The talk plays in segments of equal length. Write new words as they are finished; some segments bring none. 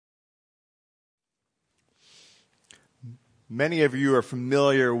Many of you are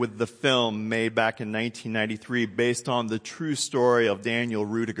familiar with the film made back in 1993 based on the true story of Daniel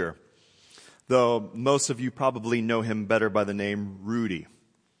Rudiger, though most of you probably know him better by the name Rudy.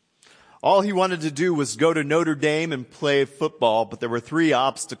 All he wanted to do was go to Notre Dame and play football, but there were three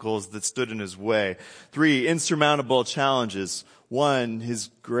obstacles that stood in his way, three insurmountable challenges. One, his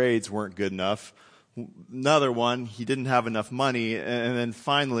grades weren't good enough. Another one, he didn't have enough money. And then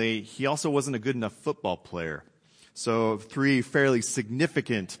finally, he also wasn't a good enough football player. So three fairly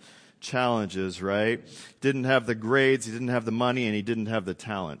significant challenges, right? Didn't have the grades, he didn't have the money, and he didn't have the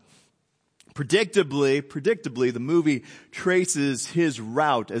talent. Predictably, the movie traces his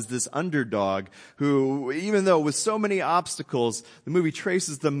route as this underdog who, even though with so many obstacles, the movie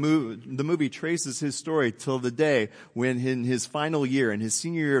traces his story till the day when in his final year, in his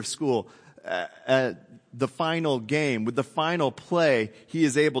senior year of school, at the final game, with the final play, he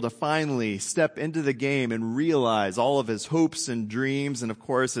is able to finally step into the game and realize all of his hopes and dreams. And of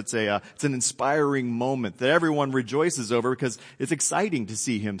course, it's an inspiring moment that everyone rejoices over because it's exciting to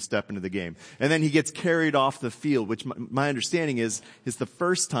see him step into the game. And then he gets carried off the field, which my understanding is the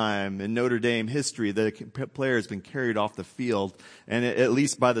first time in Notre Dame history that a player has been carried off the field. And at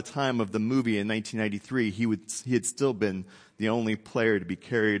least by the time of the movie in 1993, he had still been the only player to be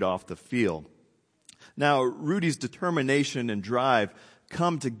carried off the field. Now, Rudy's determination and drive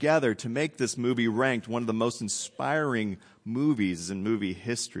come together to make this movie ranked one of the most inspiring movies in movie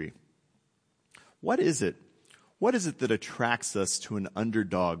history. What is it? What is it that attracts us to an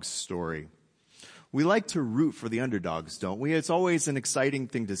underdog story? We like to root for the underdogs, don't we? It's always an exciting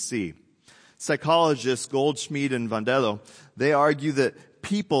thing to see. Psychologists Goldschmidt and Vandello, they argue that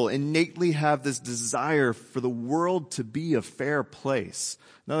people innately have this desire for the world to be a fair place.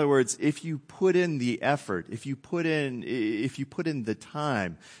 In other words, if you put in the effort, if you put in the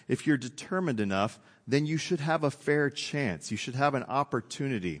time, if you're determined enough, then you should have a fair chance. You should have an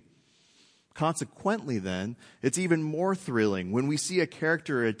opportunity. Consequently, then, it's even more thrilling when we see a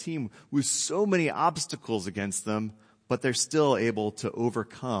character or a team with so many obstacles against them, but they're still able to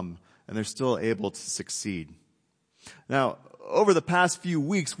overcome and they're still able to succeed. Now, over the past few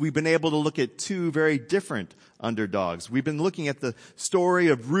weeks, we've been able to look at two very different underdogs. We've been looking at the story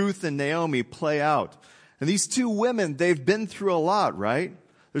of Ruth and Naomi play out. And these two women, they've been through a lot, right?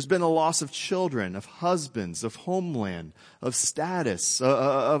 There's been a loss of children, of husbands, of homeland, of status,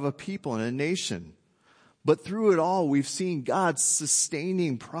 of a people and a nation. But through it all, we've seen God's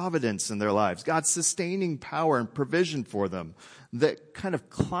sustaining providence in their lives, God's sustaining power and provision for them that kind of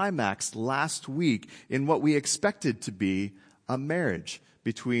climaxed last week in what we expected to be a marriage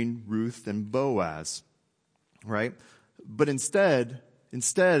between Ruth and Boaz, right? But instead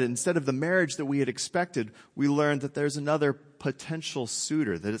of the marriage that we had expected, we learned that there's another potential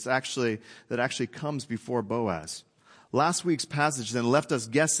suitor that actually comes before Boaz. Last week's passage then left us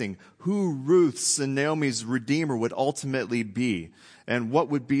guessing who Ruth's and Naomi's redeemer would ultimately be and what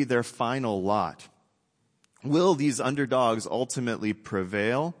would be their final lot. Will these underdogs ultimately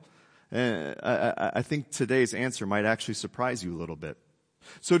prevail? I think today's answer might actually surprise you a little bit.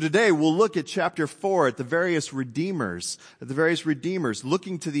 So today we'll look at chapter 4 at the various redeemers,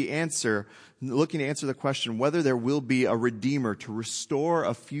 looking to answer the question whether there will be a redeemer to restore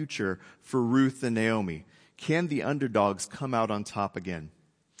a future for Ruth and Naomi. Can the underdogs come out on top again?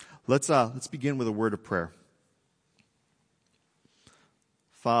 Let's begin with a word of prayer.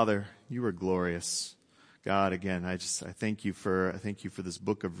 Father, you are glorious. God, again, I thank you for this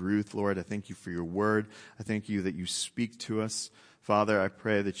book of Ruth, Lord. I thank you for your word. I thank you that you speak to us. Father, I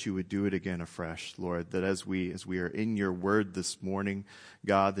pray that you would do it again afresh, Lord, that as we are in your word this morning,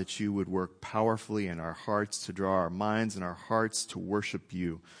 God, that you would work powerfully in our hearts to draw our minds and our hearts to worship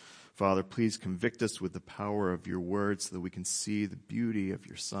you. Father, please convict us with the power of your word so that we can see the beauty of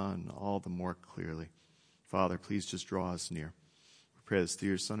your Son all the more clearly. Father, please just draw us near. We pray this through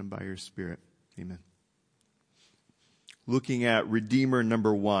your Son and by your Spirit. Amen. Looking at Redeemer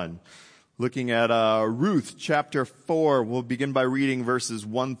number 1. Looking at Ruth chapter 4. We'll begin by reading verses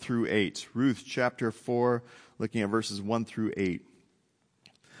 1 through 8. Ruth chapter 4, looking at verses 1 through 8.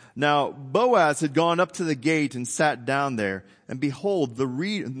 Now Boaz had gone up to the gate and sat down there, and behold, the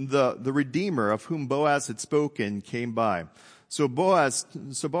Redeemer of whom Boaz had spoken came by. So Boaz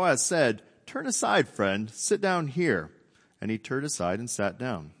said, "Turn aside, friend, sit down here." And he turned aside and sat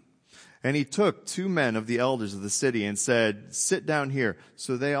down. And he took 2 men of the elders of the city and said, "Sit down here."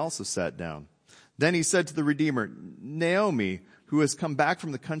 So they also sat down. Then he said to the Redeemer, "Naomi, who has come back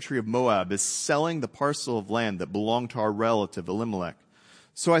from the country of Moab, is selling the parcel of land that belonged to our relative Elimelech.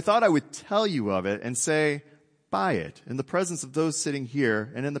 So I thought I would tell you of it and say, buy it in the presence of those sitting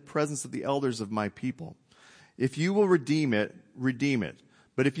here and in the presence of the elders of my people. If you will redeem it, redeem it.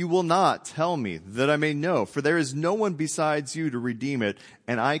 But if you will not, tell me, that I may know. For there is no one besides you to redeem it,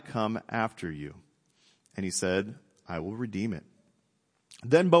 and I come after you." And he said, "I will redeem it."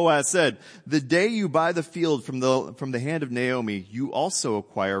 Then Boaz said, "The day you buy the field from the hand of Naomi, you also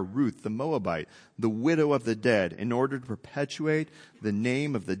acquire Ruth the Moabite, the widow of the dead, in order to perpetuate the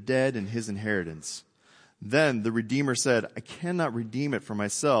name of the dead in his inheritance." Then the Redeemer said, "I cannot redeem it for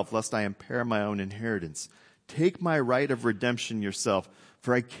myself, lest I impair my own inheritance. Take my right of redemption yourself,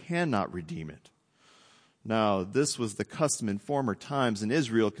 for I cannot redeem it." Now, this was the custom in former times in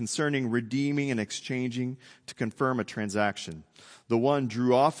Israel concerning redeeming and exchanging to confirm a transaction. The one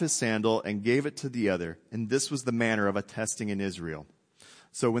drew off his sandal and gave it to the other, and this was the manner of attesting in Israel.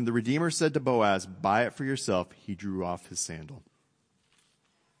 So when the Redeemer said to Boaz, "Buy it for yourself," he drew off his sandal.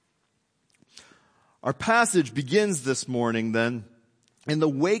 Our passage begins this morning then in the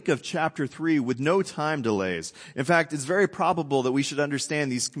wake of chapter 3 with no time delays. In fact, it's very probable that we should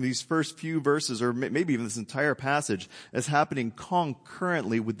understand these first few verses, or maybe even this entire passage, as happening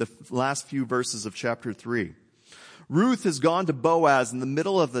concurrently with the last few verses of chapter 3. Ruth has gone to Boaz in the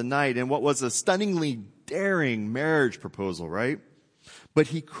middle of the night in what was a stunningly daring marriage proposal, right? But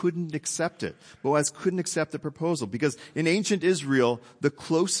he couldn't accept it. Boaz couldn't accept the proposal because in ancient Israel, the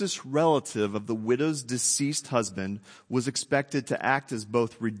closest relative of the widow's deceased husband was expected to act as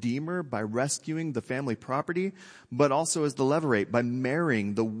both redeemer by rescuing the family property, but also as the levirate by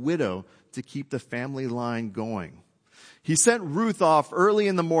marrying the widow to keep the family line going. He sent Ruth off early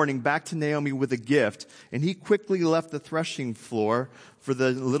in the morning back to Naomi with a gift, and he quickly left the threshing floor for the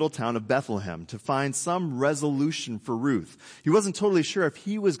little town of Bethlehem to find some resolution for Ruth. He wasn't totally sure if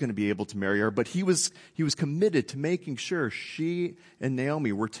he was going to be able to marry her, but he was committed to making sure she and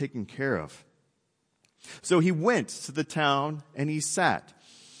Naomi were taken care of. So he went to the town and he sat.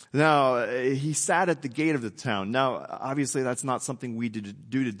 Now, he sat at the gate of the town. Now, obviously that's not something we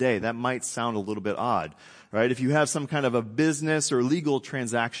do today. That might sound a little bit odd, right? If you have some kind of a business or legal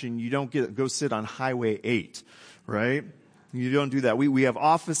transaction, you don't go sit on Highway 8, right? You don't do that. We have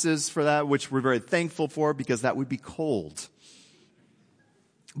offices for that, which we're very thankful for because that would be cold.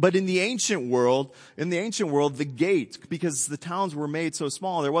 But in the ancient world, the gate, because the towns were made so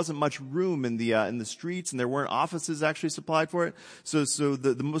small, there wasn't much room in the streets, and there weren't offices actually supplied for it. So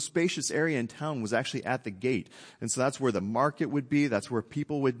the most spacious area in town was actually at the gate. And so that's where the market would be. That's where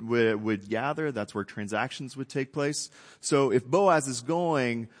people would gather. That's where transactions would take place. So if Boaz is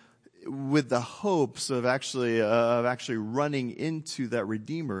going with the hopes of actually running into that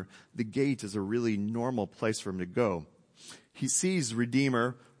Redeemer, the gate is a really normal place for him to go. He sees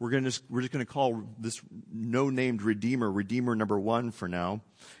Redeemer. We're just going to call this no-named Redeemer number 1 for now.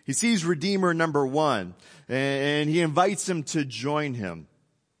 He sees Redeemer number 1, and he invites him to join him.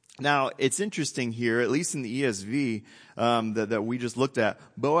 Now, it's interesting here, at least in the ESV that we just looked at,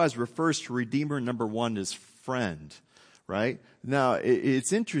 Boaz refers to Redeemer number 1 as friend, right? Now,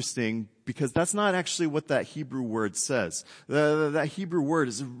 it's interesting because that's not actually what that Hebrew word says. That Hebrew word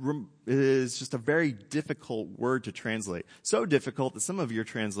is just a very difficult word to translate. So difficult that some of your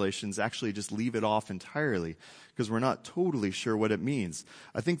translations actually just leave it off entirely because we're not totally sure what it means.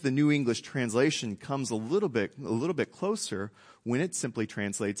 I think the New English translation comes a little bit closer when it simply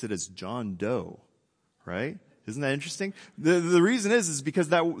translates it as John Doe, right? Isn't that interesting? The reason is because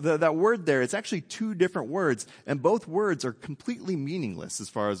that word there, it's actually 2 different words, and both words are completely meaningless as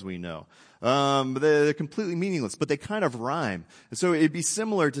far as we know. They're completely meaningless, but they kind of rhyme. And so it'd be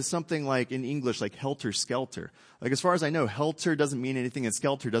similar to something like in English, like helter-skelter. Like as far as I know, helter doesn't mean anything and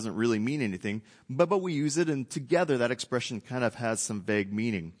skelter doesn't really mean anything, but we use it, and together that expression kind of has some vague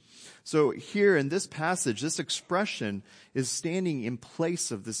meaning. So here in this passage, this expression is standing in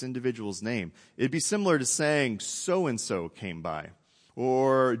place of this individual's name. It'd be similar to saying so-and-so came by,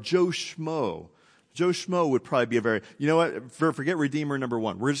 or Joe Schmo. Joe Schmo would probably be forget Redeemer number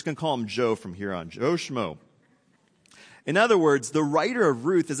 1. We're just going to call him Joe from here on. Joe Schmo. In other words, the writer of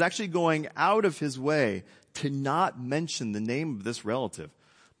Ruth is actually going out of his way to not mention the name of this relative.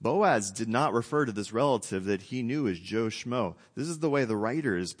 Boaz did not refer to this relative that he knew as Joe Schmo. This is the way the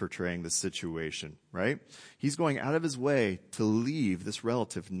writer is portraying the situation, right? He's going out of his way to leave this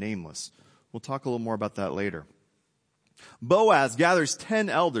relative nameless. We'll talk a little more about that later. Boaz gathers 10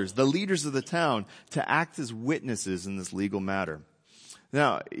 elders, the leaders of the town, to act as witnesses in this legal matter.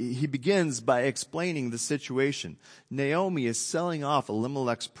 Now, he begins by explaining the situation. Naomi is selling off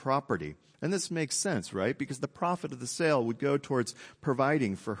Elimelech's property. And this makes sense, right? Because the profit of the sale would go towards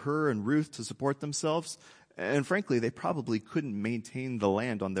providing for her and Ruth to support themselves. And frankly, they probably couldn't maintain the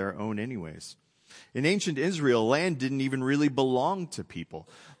land on their own anyways. In ancient Israel, land didn't even really belong to people.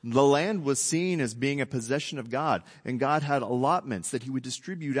 The land was seen as being a possession of God, and God had allotments that he would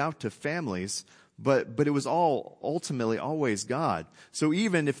distribute out to families, but it was all ultimately always God. So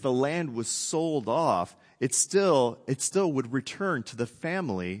even if the land was sold off, it still would return to the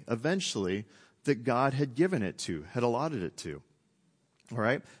family eventually that God had given it to, had allotted it to. All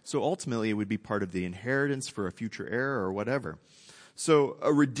right? So ultimately it would be part of the inheritance for a future heir or whatever. So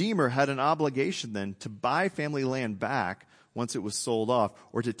a redeemer had an obligation then to buy family land back once it was sold off,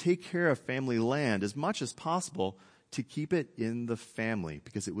 or to take care of family land as much as possible to keep it in the family,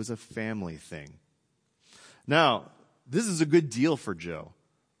 because it was a family thing. Now, this is a good deal for Joe,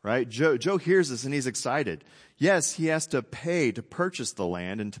 right? Joe hears this and he's excited. Yes, he has to pay to purchase the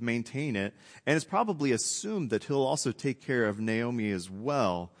land and to maintain it, and it's probably assumed that he'll also take care of Naomi as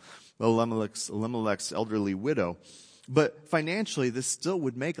well, Elimelech's elderly widow. But financially, this still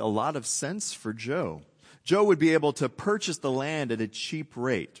would make a lot of sense for Joe. Joe would be able to purchase the land at a cheap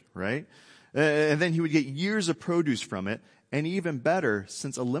rate, right? And then he would get years of produce from it. And even better,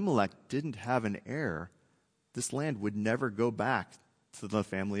 since Elimelech didn't have an heir, this land would never go back to the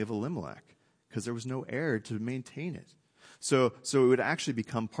family of Elimelech because there was no heir to maintain it. So it would actually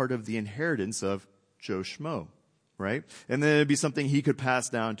become part of the inheritance of Joe Schmo, right? And then it'd be something he could pass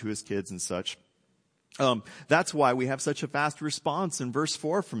down to his kids and such. That's why we have such a fast response in verse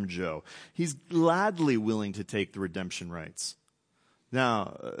 4 from Joe. He's gladly willing to take the redemption rights.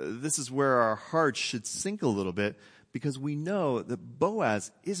 Now, this is where our hearts should sink a little bit, because we know that Boaz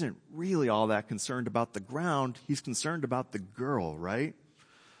isn't really all that concerned about the ground. He's concerned about the girl, right?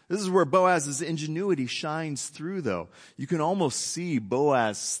 This is where Boaz's ingenuity shines through, though. You can almost see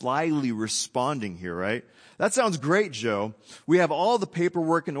Boaz slyly responding here, right? That sounds great, Joe. We have all the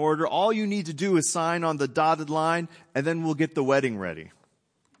paperwork in order. All you need to do is sign on the dotted line, and then we'll get the wedding ready.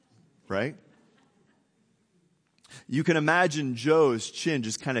 Right? You can imagine Joe's chin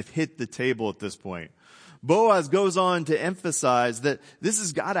just kind of hit the table at this point. Boaz goes on to emphasize that this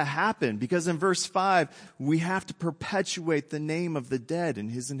has got to happen, because in verse 5, we have to perpetuate the name of the dead in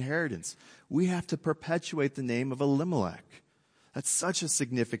his inheritance. We have to perpetuate the name of Elimelech. That's such a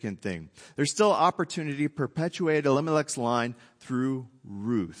significant thing. There's still opportunity to perpetuate Elimelech's line through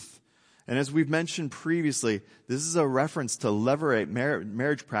Ruth. And as we've mentioned previously, this is a reference to levirate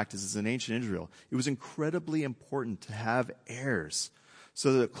marriage practices in ancient Israel. It was incredibly important to have heirs,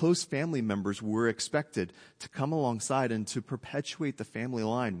 so that close family members were expected to come alongside and to perpetuate the family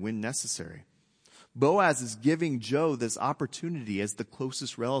line when necessary. Boaz is giving Joe this opportunity as the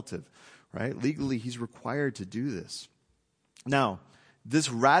closest relative, right? Legally, he's required to do this. Now, this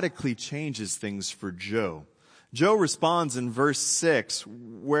radically changes things for Joe. Joe responds in verse 6,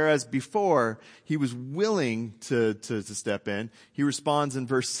 whereas before he was willing to step in, he responds in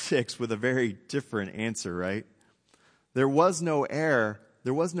verse 6 with a very different answer, right? There was no heir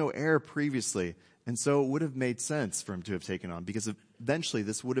previously, and so it would have made sense for him to have taken on, because eventually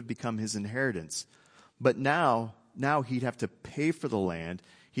this would have become his inheritance. But now he'd have to pay for the land.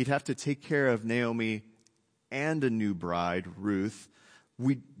 He'd have to take care of Naomi and a new bride, Ruth.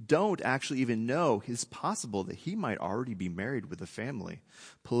 We don't actually even know. It's possible that he might already be married with a family.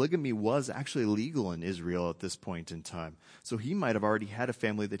 Polygamy was actually legal in Israel at this point in time. So he might have already had a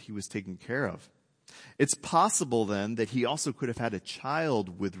family that he was taking care of. It's possible then that he also could have had a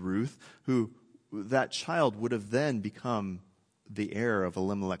child with Ruth, who that child would have then become the heir of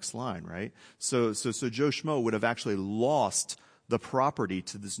Elimelech's line, right? So Joe Schmo would have actually lost the property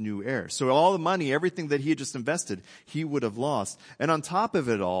to this new heir. So all the money, everything that he had just invested, he would have lost. And on top of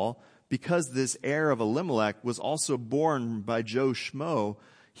it all, because this heir of Elimelech was also born by Joe Schmo,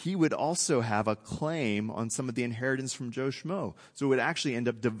 he would also have a claim on some of the inheritance from Joe Schmo. So it would actually end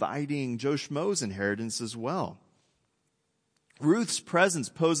up dividing Joe Schmo's inheritance as well. Ruth's presence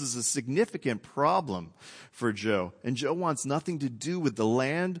poses a significant problem for Joe, and Joe wants nothing to do with the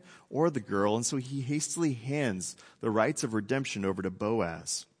land or the girl, and so he hastily hands the rights of redemption over to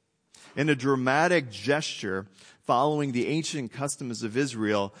Boaz. In a dramatic gesture following the ancient customs of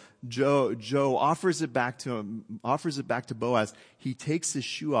Israel, Joe offers it back to Boaz. He takes his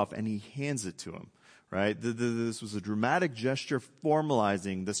shoe off and he hands it to him. Right? This was a dramatic gesture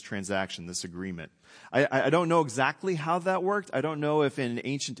formalizing this transaction, this agreement. I don't know exactly how that worked. I don't know if in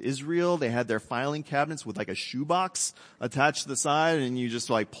ancient Israel they had their filing cabinets with like a shoebox attached to the side, and you just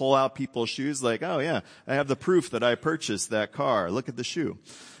like pull out people's shoes like, oh yeah, I have the proof that I purchased that car. Look at the shoe.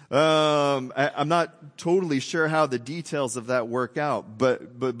 I'm not totally sure how the details of that work out,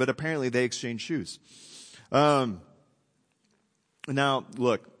 but apparently they exchange shoes. Now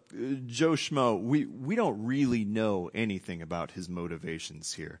look, Joe Schmo, we don't really know anything about his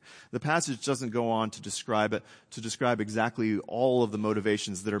motivations here. The passage doesn't go on to describe exactly all of the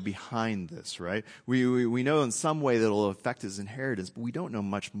motivations that are behind this, right? We know in some way that it'll affect his inheritance, but we don't know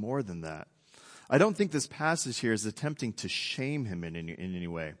much more than that. I don't think this passage here is attempting to shame him in any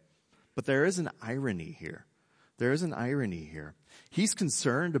way. But there is an irony here. There is an irony here. He's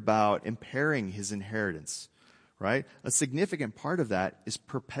concerned about impairing his inheritance, right? A significant part of that is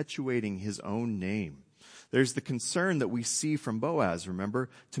perpetuating his own name. There's the concern that we see from Boaz, remember,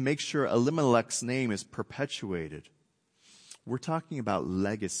 to make sure Elimelech's name is perpetuated. We're talking about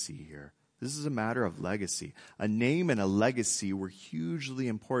legacy here. This is a matter of legacy. A name and a legacy were hugely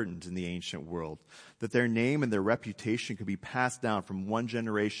important in the ancient world, that their name and their reputation could be passed down from one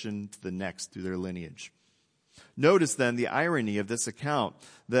generation to the next through their lineage. Notice then the irony of this account,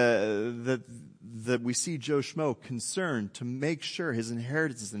 that we see Joe Schmo concerned to make sure his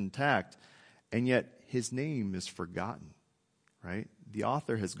inheritance is intact, and yet his name is forgotten, right? The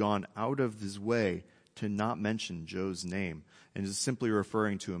author has gone out of his way to not mention Joe's name and is simply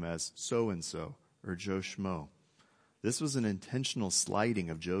referring to him as so-and-so or Joe Schmo. This was an intentional slighting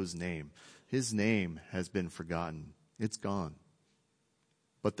of Joe's name. His name has been forgotten. It's gone.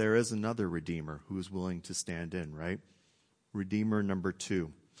 But there is another Redeemer who is willing to stand in, right? Redeemer number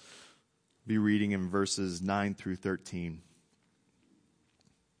 2. Be reading in verses 9 through 13.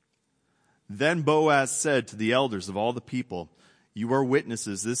 Then Boaz said to the elders of all the people, "You are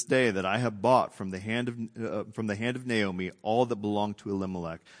witnesses this day that I have bought from the hand of Naomi all that belonged to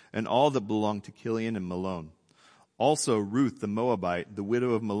Elimelech, and all that belonged to Chilion and Malone. Also Ruth the Moabite, the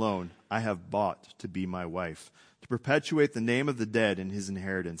widow of Malone, I have bought to be my wife, to perpetuate the name of the dead in his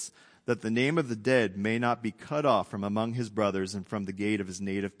inheritance, that the name of the dead may not be cut off from among his brothers and from the gate of his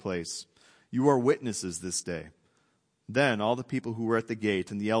native place. You are witnesses this day." Then all the people who were at the gate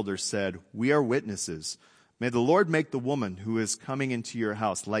and the elders said, "We are witnesses. May the Lord make the woman who is coming into your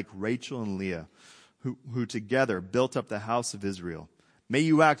house like Rachel and Leah, who together built up the house of Israel. May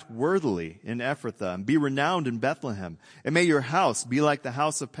you act worthily in Ephrathah and be renowned in Bethlehem. And may your house be like the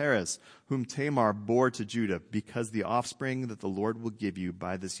house of Perez, whom Tamar bore to Judah, because the offspring that the Lord will give you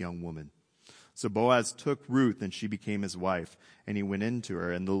by this young woman." So Boaz took Ruth, and she became his wife, and he went in to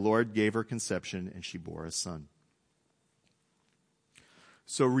her, and the Lord gave her conception, and she bore a son.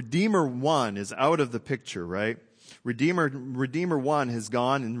 So Redeemer 1 is out of the picture, right? Redeemer 1 has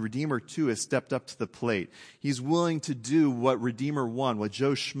gone, and Redeemer 2 has stepped up to the plate. He's willing to do what Redeemer 1, what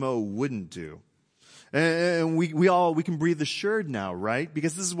Joe Schmo wouldn't do. And we can breathe assured now, right?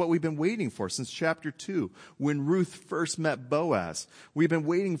 Because this is what we've been waiting for since chapter 2, when Ruth first met Boaz. We've been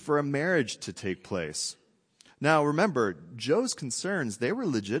waiting for a marriage to take place. Now remember, Joe's concerns, they were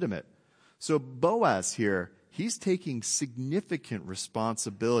legitimate. So Boaz here, he's taking significant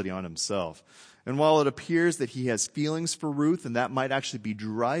responsibility on himself. And while it appears that he has feelings for Ruth, and that might actually be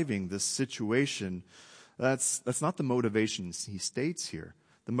driving this situation, that's not the motivation he states here.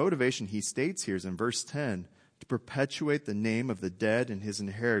 The motivation he states here is in verse 10, to perpetuate the name of the dead in his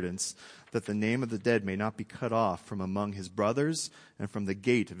inheritance, that the name of the dead may not be cut off from among his brothers and from the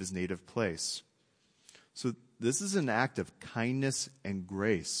gate of his native place. So this is an act of kindness and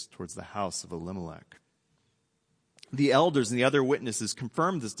grace towards the house of Elimelech. The elders and the other witnesses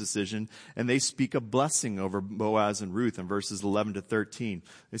confirm this decision, and they speak a blessing over Boaz and Ruth in verses 11 to 13.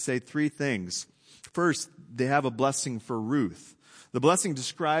 They say 3 things. First, they have a blessing for Ruth. The blessing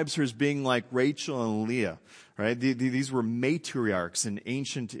describes her as being like Rachel and Leah, right? These were matriarchs in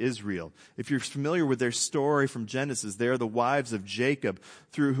ancient Israel. If you're familiar with their story from Genesis, they are the wives of Jacob,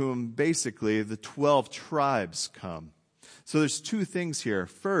 through whom basically the 12 tribes come. So there's 2 things here.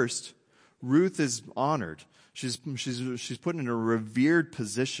 First, Ruth is honored. She's put in a revered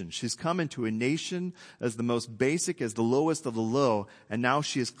position. She's come into a nation as the most basic, as the lowest of the low, and now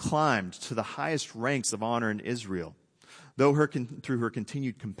she has climbed to the highest ranks of honor in Israel, through her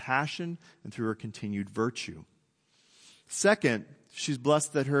continued compassion and through her continued virtue. Second, she's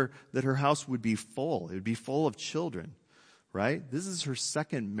blessed that her house would be full. It would be full of children, right? This is her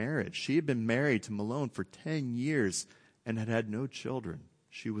second marriage. She had been married to Malone for 10 years and had had no children.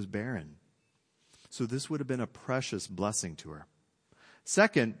 She was barren. So this would have been a precious blessing to her.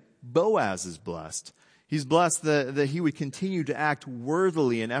 Second, Boaz is blessed. He's blessed that he would continue to act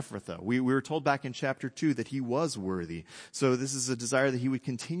worthily in Ephrathah. We were told back in chapter 2 that he was worthy. So this is a desire that he would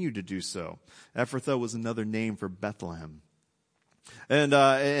continue to do so. Ephrathah was another name for Bethlehem. And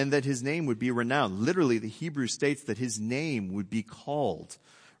that his name would be renowned. Literally, the Hebrew states that his name would be called.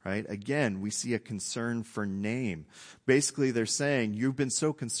 Right? Again, we see a concern for name. Basically, they're saying, you've been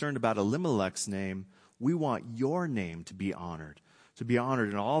so concerned about Elimelech's name, we want your name to be honored, to be honored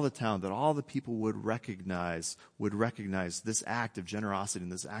in all the town, that all the people would recognize this act of generosity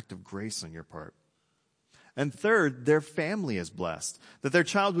and this act of grace on your part. And third, their family is blessed, that their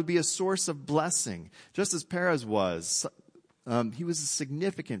child would be a source of blessing, just as Perez was. He was a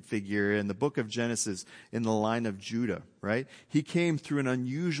significant figure in the book of Genesis in the line of Judah, right? He came through an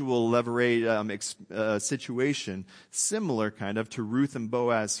unusual situation, similar kind of to Ruth and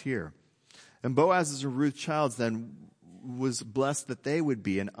Boaz here. And Boaz's and Ruth's child then was blessed that they would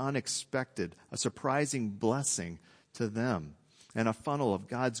be an unexpected, a surprising blessing to them and a funnel of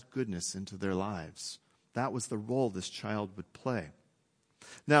God's goodness into their lives. That was the role this child would play.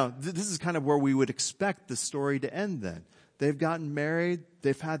 Now, this is kind of where we would expect the story to end then. They've gotten married,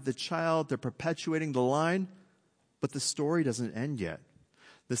 they've had the child, they're perpetuating the line, but the story doesn't end yet.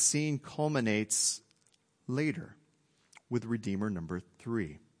 The scene culminates later with Redeemer number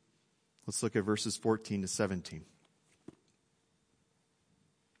 3. Let's look at verses 14 to 17.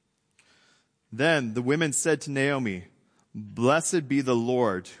 Then the women said to Naomi, "Blessed be the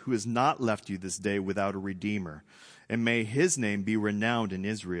Lord, who has not left you this day without a redeemer, and may his name be renowned in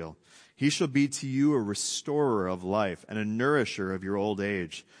Israel. He shall be to you a restorer of life and a nourisher of your old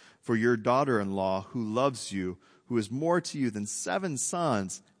age. For your daughter-in-law, who loves you, who is more to you than 7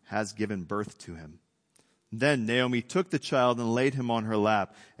 sons, has given birth to him." Then Naomi took the child and laid him on her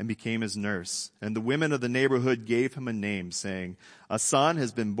lap and became his nurse. And the women of the neighborhood gave him a name, saying, "A son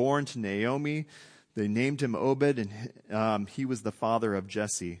has been born to Naomi." They named him Obed, and he was the father of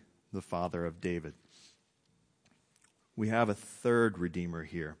Jesse, the father of David. We have a third redeemer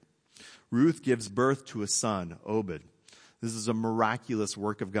here. Ruth gives birth to a son, Obed. This is a miraculous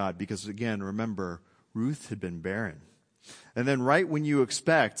work of God because, again, remember, Ruth had been barren. And then right when you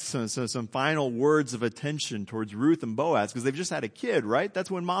expect some final words of attention towards Ruth and Boaz, because they've just had a kid, right? That's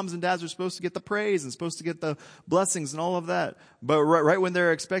when moms and dads are supposed to get the praise and supposed to get the blessings and all of that. But right when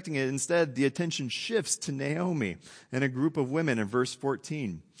they're expecting it, instead, the attention shifts to Naomi and a group of women in verse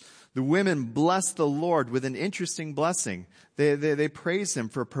 14. The women bless the Lord with an interesting blessing. They praise him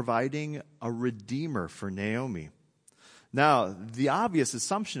for providing a redeemer for Naomi. Now, the obvious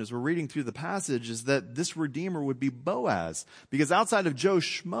assumption as we're reading through the passage is that this redeemer would be Boaz. Because outside of Joe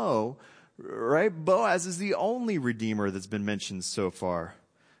Schmo, right, Boaz is the only redeemer that's been mentioned so far.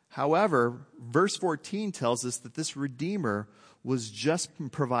 However, verse 14 tells us that this redeemer was just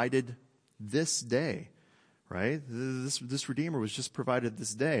provided this day. Right? This redeemer was just provided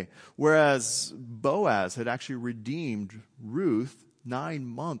this day. Whereas Boaz had actually redeemed Ruth 9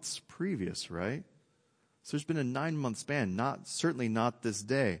 months previous, right? So there's been a 9-month span, certainly not this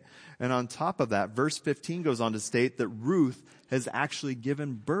day. And on top of that, verse 15 goes on to state that Ruth has actually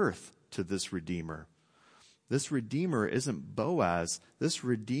given birth to this redeemer. This redeemer isn't Boaz. This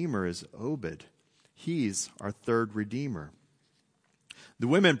redeemer is Obed. He's our third redeemer. The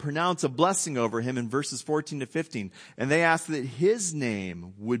women pronounce a blessing over him in verses 14 to 15, and they ask that his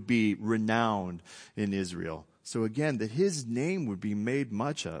name would be renowned in Israel. So again, that his name would be made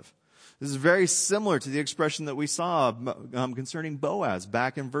much of. This is very similar to the expression that we saw concerning Boaz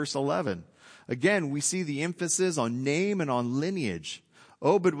back in verse 11. Again, we see the emphasis on name and on lineage.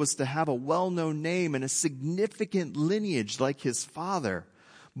 Obed was to have a well-known name and a significant lineage like his father,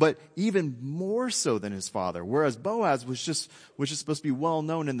 but even more so than his father. Whereas Boaz was just supposed to be well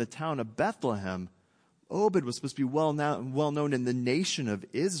known in the town of Bethlehem, Obed was supposed to be well known in the nation of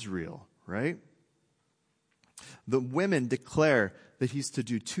Israel, right? The women declare that he's to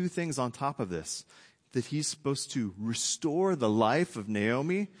do 2 things on top of this. That he's supposed to restore the life of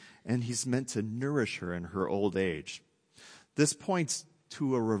Naomi, and he's meant to nourish her in her old age. This points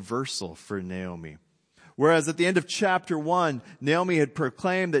to a reversal for Naomi. Whereas at the end of chapter 1, Naomi had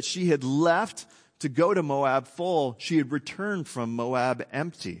proclaimed that she had left to go to Moab full. She had returned from Moab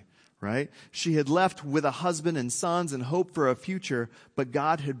empty, right? She had left with a husband and sons and hope for a future, but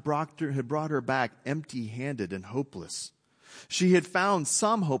God had brought her back empty-handed and hopeless. She had found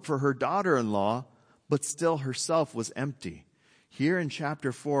some hope for her daughter-in-law, but still herself was empty. Here in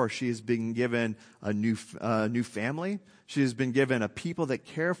chapter 4, she has been given a new family. She has been given a people that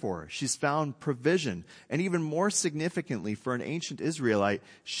care for her. She's found provision. And even more significantly for an ancient Israelite,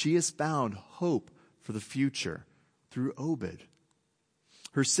 she has found hope for the future through Obed.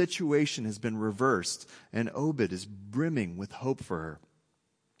 Her situation has been reversed, and Obed is brimming with hope for her.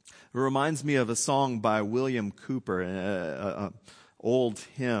 It reminds me of a song by William Cooper, an old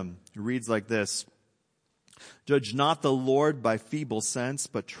hymn. It reads like this: "Judge not the Lord by feeble sense,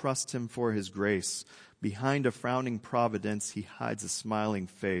 but trust him for his grace. Behind a frowning providence, he hides a smiling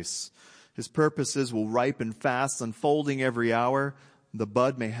face. His purposes will ripen fast, unfolding every hour. The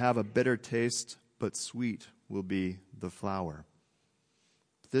bud may have a bitter taste, but sweet will be the flower."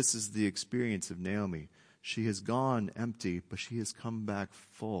 This is the experience of Naomi. She has gone empty, but she has come back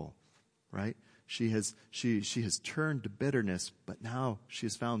full, right? She has turned to bitterness, but now she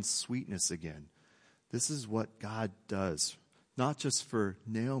has found sweetness again. This is what God does, not just for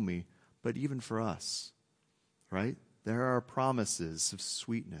Naomi, but even for us, right? There are promises of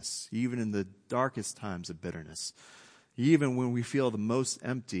sweetness, even in the darkest times of bitterness. Even when we feel the most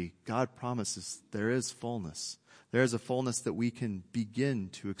empty, God promises there is fullness. There is a fullness that we can begin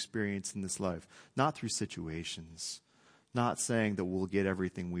to experience in this life, not through situations, not saying that we'll get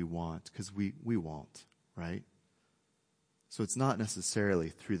everything we want, because we won't, right? So it's not necessarily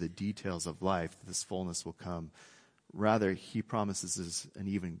through the details of life that this fullness will come. Rather, he promises us an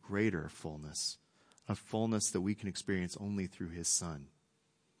even greater fullness, a fullness that we can experience only through his Son.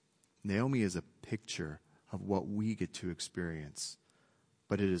 Naomi is a picture of what we get to experience,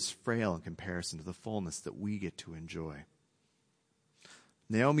 but it is frail in comparison to the fullness that we get to enjoy.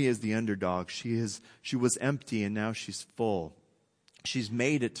 Naomi is the underdog. She was empty and now she's full. She's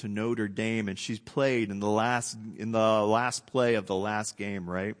made it to Notre Dame and she's played in the last play of the last game,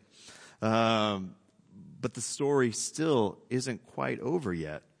 right? But the story still isn't quite over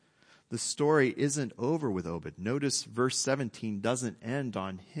yet. The story isn't over with Obed. Notice verse 17 doesn't end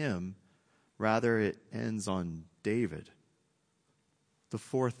on him. Rather, it ends on David, the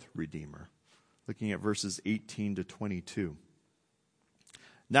fourth Redeemer. Looking at verses 18 to 22.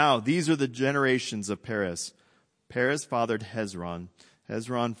 Now, these are the generations of Perez. Perez fathered Hezron.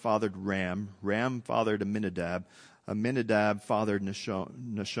 Hezron fathered Ram. Ram fathered Amminadab. Amminadab fathered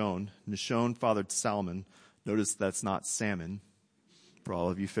Nashon. Nashon fathered Salmon. Notice that's not salmon. For all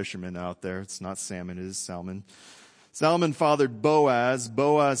of you fishermen out there, it's not salmon, it is salmon. Salmon fathered Boaz.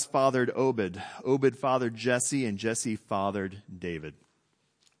 Boaz fathered Obed. Obed fathered Jesse, and Jesse fathered David.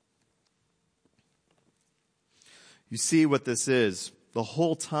 You see what this is. The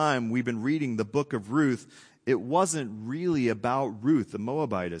whole time we've been reading the book of Ruth, it wasn't really about Ruth, the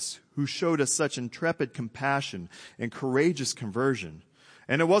Moabitess, who showed us such intrepid compassion and courageous conversion.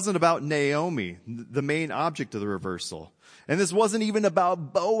 And it wasn't about Naomi, the main object of the reversal. And this wasn't even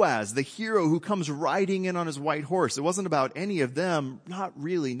about Boaz, the hero who comes riding in on his white horse. It wasn't about any of them, not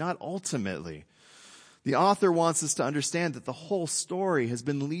really, not ultimately. The author wants us to understand that the whole story has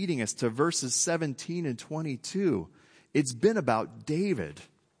been leading us to verses 17 and 22. It's been about David.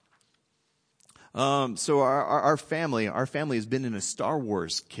 So our family has been in a Star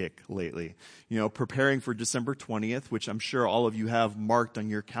Wars kick lately. You know, preparing for December 20th, which I'm sure all of you have marked on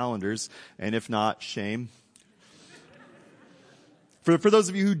your calendars. And if not, shame. For those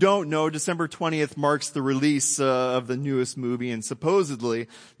of you who don't know, December 20th marks the release of the newest movie and supposedly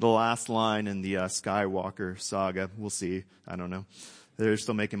the last line in the Skywalker saga. We'll see. I don't know. They're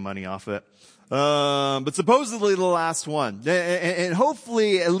still making money off it. But supposedly the last one. And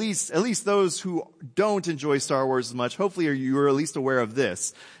hopefully at least those who don't enjoy Star Wars as much, hopefully you're at least aware of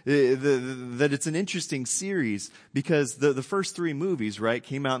this. That it's an interesting series because the first three movies, right,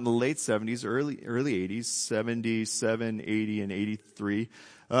 came out in the late 70s, early 80s, 77, 80, and 83.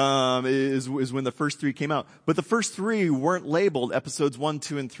 Is when the first three came out. But the first three weren't labeled episodes 1,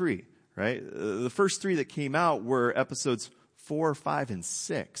 2, and 3, right? The first three that came out were episodes 4, 5, and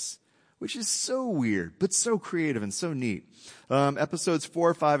 6. Which is so weird, but so creative and so neat. Episodes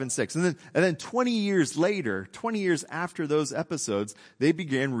 4, 5, and 6. And then 20 years later, 20 years after those episodes, they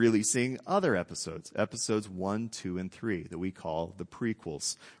began releasing other episodes. Episodes 1, 2, and 3 that we call the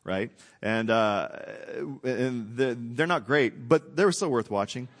prequels, right? And they're not great, but they were still worth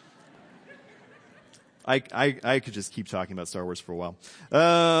watching. I could just keep talking about Star Wars for a while.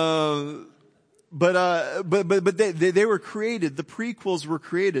 But they were created, the prequels were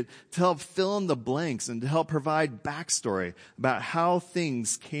created to help fill in the blanks and to help provide backstory about how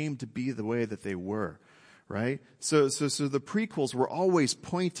things came to be the way that they were, right? So the prequels were always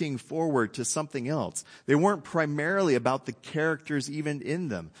pointing forward to something else. They weren't primarily about the characters even in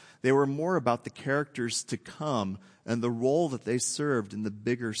them. They were more about the characters to come and the role that they served in the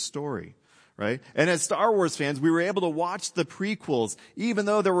bigger story. Right? And as Star Wars fans, we were able to watch the prequels, even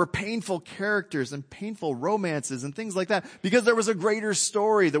though there were painful characters and painful romances and things like that, because there was a greater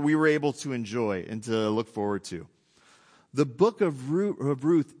story that we were able to enjoy and to look forward to. The book of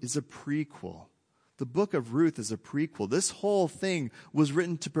Ruth is a prequel. The book of Ruth is a prequel. This whole thing was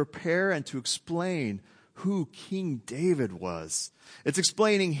written to prepare and to explain who King David was. It's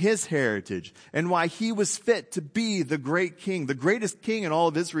explaining his heritage and why he was fit to be the great king, the greatest king in all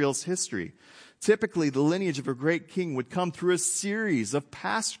of Israel's history. Typically, the lineage of a great king would come through a series of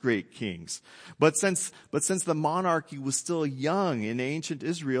past great kings. But since the monarchy was still young in ancient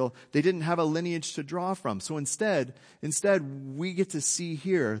Israel, they didn't have a lineage to draw from. So instead, we get to see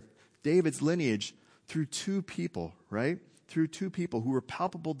here David's lineage through two people, right? Through two people who were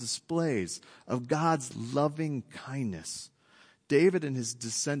palpable displays of God's loving kindness. David and his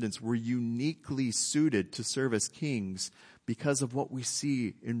descendants were uniquely suited to serve as kings because of what we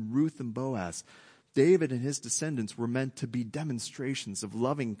see in Ruth and Boaz. David and his descendants were meant to be demonstrations of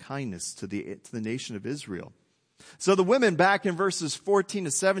loving kindness to the nation of Israel. So the women back in verses 14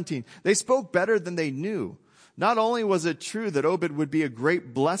 to 17, they spoke better than they knew. Not only was it true that Obed would be a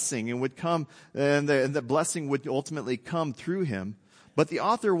great blessing and would come, and the blessing would ultimately come through him, but the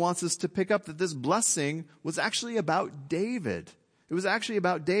author wants us to pick up that this blessing was actually about David. It was actually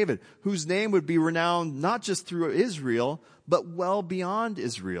about David, whose name would be renowned not just through Israel, but well beyond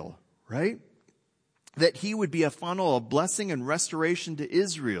Israel, right? That he would be a funnel of blessing and restoration to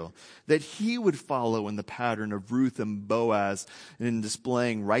Israel. That he would follow in the pattern of Ruth and Boaz in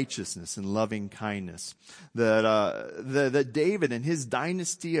displaying righteousness and loving kindness. That David and his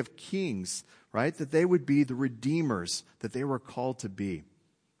dynasty of kings, right? That they would be the redeemers that they were called to be,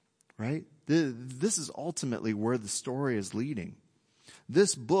 right? This is ultimately where the story is leading.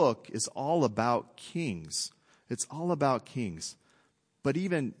 This book is all about kings. It's all about kings. But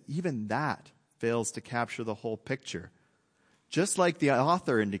even that fails to capture the whole picture. Just like the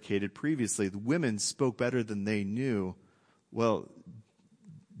author indicated previously, the women spoke better than they knew. Well,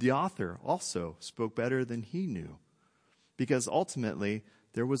 the author also spoke better than he knew. Because ultimately,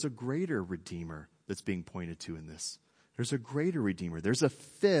 there was a greater Redeemer that's being pointed to in this. There's a greater Redeemer. There's a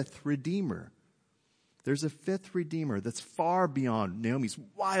fifth Redeemer. There's a fifth Redeemer that's far beyond Naomi's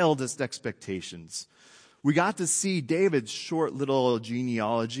wildest expectations. We got to see David's short little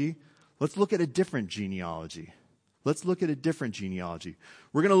genealogy. Let's look at a different genealogy. We're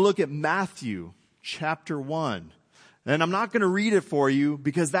going to look at Matthew chapter 1. And I'm not going to read it for you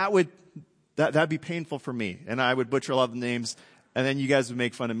because that'd be painful for me. And I would butcher a lot of the names. And then you guys would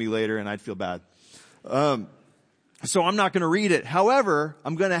make fun of me later and I'd feel bad. So I'm not going to read it. However,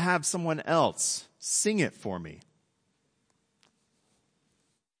 I'm going to have someone else sing it for me.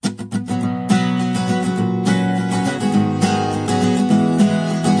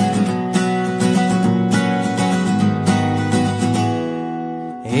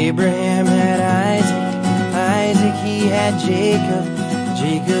 Abraham had Isaac he had Jacob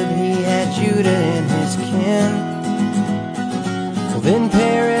he had Judah in his kin. Well, then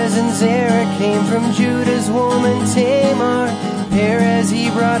Perez and Zerah came from Judah's woman Tamar. Perez he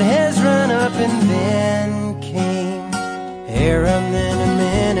brought Hezron up, and then came Aram, then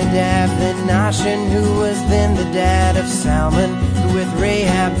Amminadab, then Nahshon, who was then the dad of Salmon, who with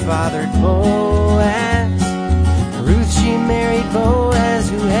Rahab fathered Boaz. Ruth she married Boaz,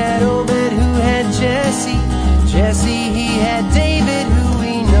 who had Obed, who had Jesse he had David, who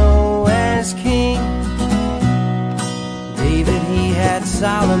we know as king. David he had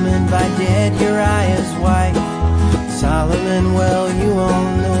Solomon by dead Uriah's wife. Solomon, well, you all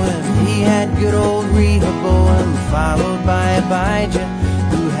know him. He had good old Rehoboam, followed by Abijah,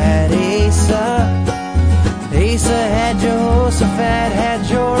 who had Asa. Asa had Jehoshaphat, had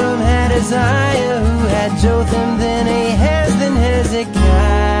Joram, had Uzziah, who had Jotham, then Ahaz, then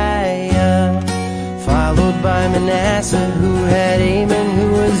Hezekiah. Followed by Manasseh, who had Amon,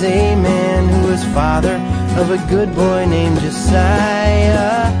 who was a man, who was father of a good boy named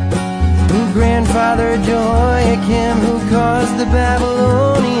Josiah, who grandfathered Jehoiakim, who caused the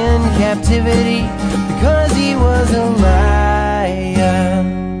Babylonian captivity because he was a liar.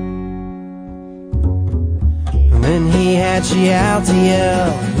 And then he had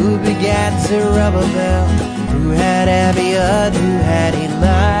Shealtiel, who begat Zerubbabel, who had Abiud, who had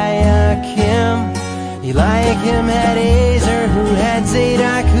Eliakim. Eliakim had Azer, who had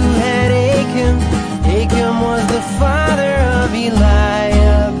Zadok, who had Achim. Achim was the father of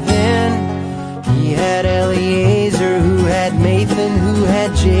Eliab. Then he had Eliezer, who had Mathan, who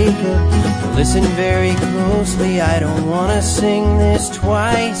had Jacob. But listen very closely, I don't want to sing this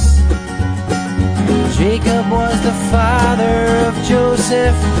twice. Jacob was the father of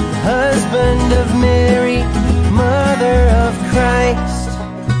Joseph, husband of Mary, mother of Christ.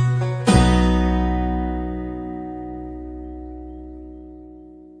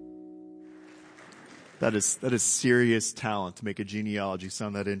 That is serious talent to make a genealogy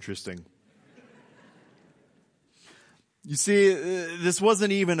sound that interesting. You see, this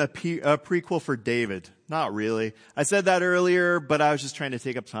wasn't even a prequel for David. Not really. I said that earlier, but I was just trying to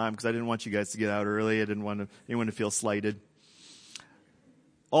take up time because I didn't want you guys to get out early. I didn't want anyone to feel slighted.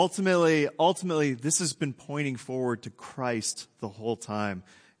 Ultimately, this has been pointing forward to Christ the whole time.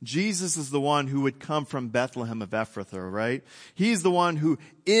 Jesus is the one who would come from Bethlehem of Ephrathah, right? He's the one who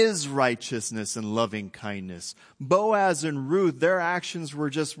is righteousness and loving kindness. Boaz and Ruth, their actions were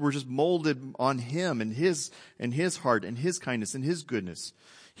just molded on him and his heart and his kindness and his goodness.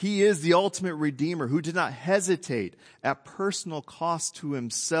 He is the ultimate Redeemer who did not hesitate at personal cost to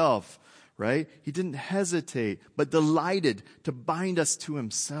himself, right? He didn't hesitate, but delighted to bind us to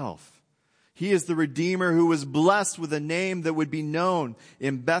himself. He is the Redeemer who was blessed with a name that would be known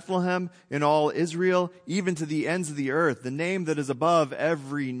in Bethlehem, in all Israel, even to the ends of the earth. The name that is above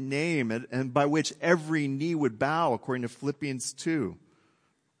every name and by which every knee would bow, according to Philippians 2.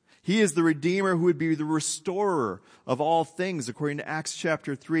 He is the Redeemer who would be the restorer of all things, according to Acts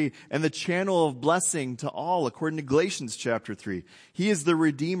chapter 3, and the channel of blessing to all, according to Galatians chapter 3. He is the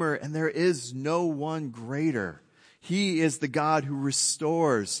Redeemer, and there is no one greater. He is the God who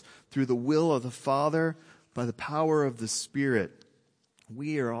restores through the will of the Father by the power of the Spirit.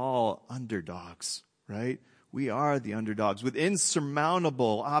 We are all underdogs, right? We are the underdogs with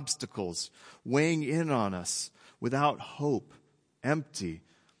insurmountable obstacles weighing in on us, without hope, empty,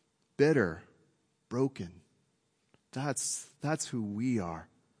 bitter, broken. That's who we are.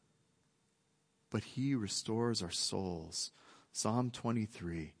 But he restores our souls. Psalm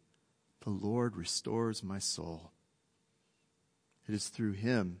 23, the Lord restores my soul. It is through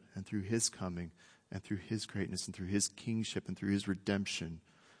him and through his coming and through his greatness and through his kingship and through his redemption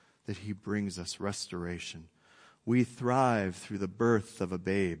that he brings us restoration. We thrive through the birth of a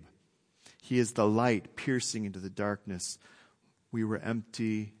babe. He is the light piercing into the darkness. We were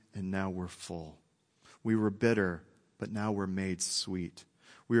empty and now we're full. We were bitter, but now we're made sweet.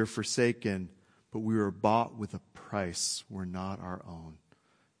 We were forsaken, but we were bought with a price. We're not our own.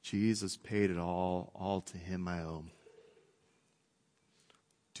 Jesus paid it all to him I owe.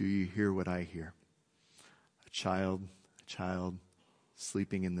 Do you hear what I hear? A child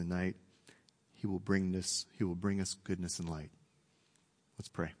sleeping in the night. He will bring us goodness and light. Let's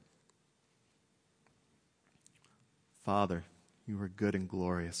pray. Father, you are good and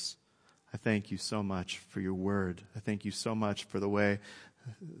glorious. I thank you so much for your word. I thank you so much for the way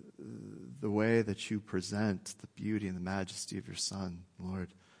that you present the beauty and the majesty of your Son, Lord.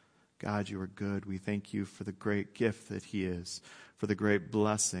 God, you are good. We thank you for the great gift that he is, for the great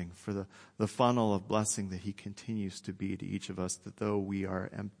blessing, for the funnel of blessing that he continues to be to each of us, that though we are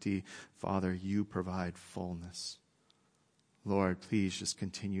empty, Father, you provide fullness. Lord, please just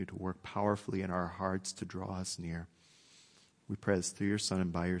continue to work powerfully in our hearts to draw us near. We pray this through your Son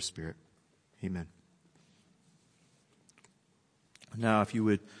and by your Spirit. Amen. Now, if you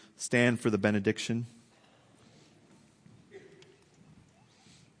would stand for the benediction.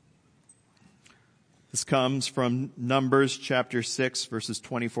 This comes from Numbers chapter 6, verses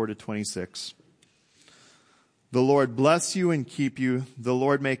 24 to 26. The Lord bless you and keep you. The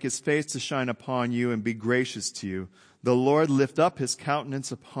Lord make his face to shine upon you and be gracious to you. The Lord lift up his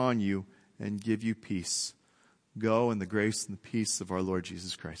countenance upon you and give you peace. Go in the grace and the peace of our Lord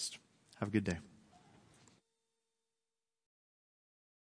Jesus Christ. Have a good day.